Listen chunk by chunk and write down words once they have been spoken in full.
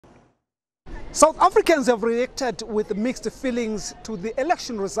South Africans have reacted with mixed feelings to the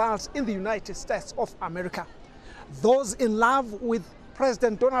election results in the United States of America. Those in love with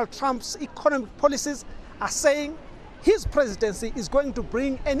President Donald Trump's economic policies are saying his presidency is going to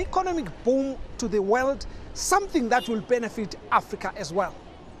bring an economic boom to the world, something that will benefit Africa as well.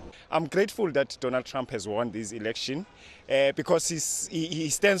 I'm grateful that Donald Trump has won this election because he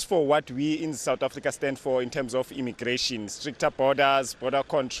stands for what we in South Africa stand for in terms of immigration, stricter borders, border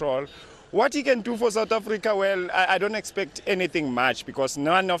control. What he can do for South Africa, well, I don't expect anything much because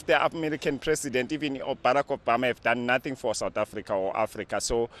none of the American president, even Barack Obama, have done nothing for South Africa or Africa.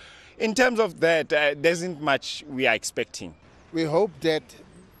 So in terms of that, there isn't much we are expecting. We hope that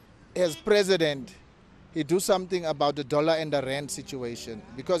as president, he do something about the dollar and the rand situation,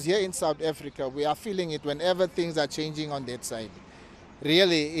 because here in South Africa, we are feeling it whenever things are changing on that side.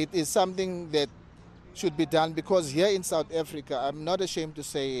 Really, it is something that should be done, because here in South Africa, I'm not ashamed to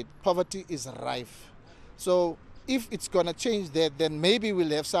say it, poverty is rife. So if it's going to change that, then maybe we'll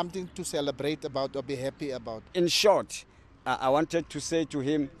have something to celebrate about or be happy about. In short, I wanted to say to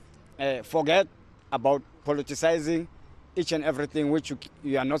him, forget about politicizing each and everything which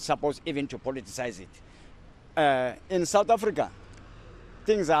you are not supposed even to politicize it. In South Africa,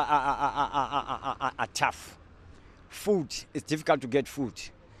 things are tough. Food, it's difficult to get food.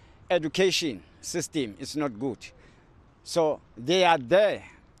 Education system is not good. So they are there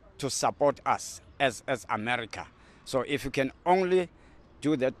to support us as America. So if you can only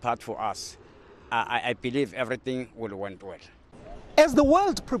do that part for us, I believe everything will went well. As the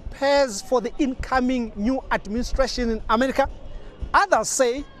world prepares for the incoming new administration in America, others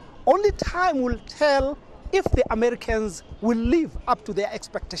say only time will tell if the Americans will live up to their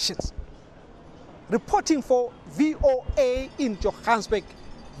expectations. Reporting for VOA in Johannesburg,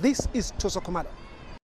 this is Thuso Khumalo.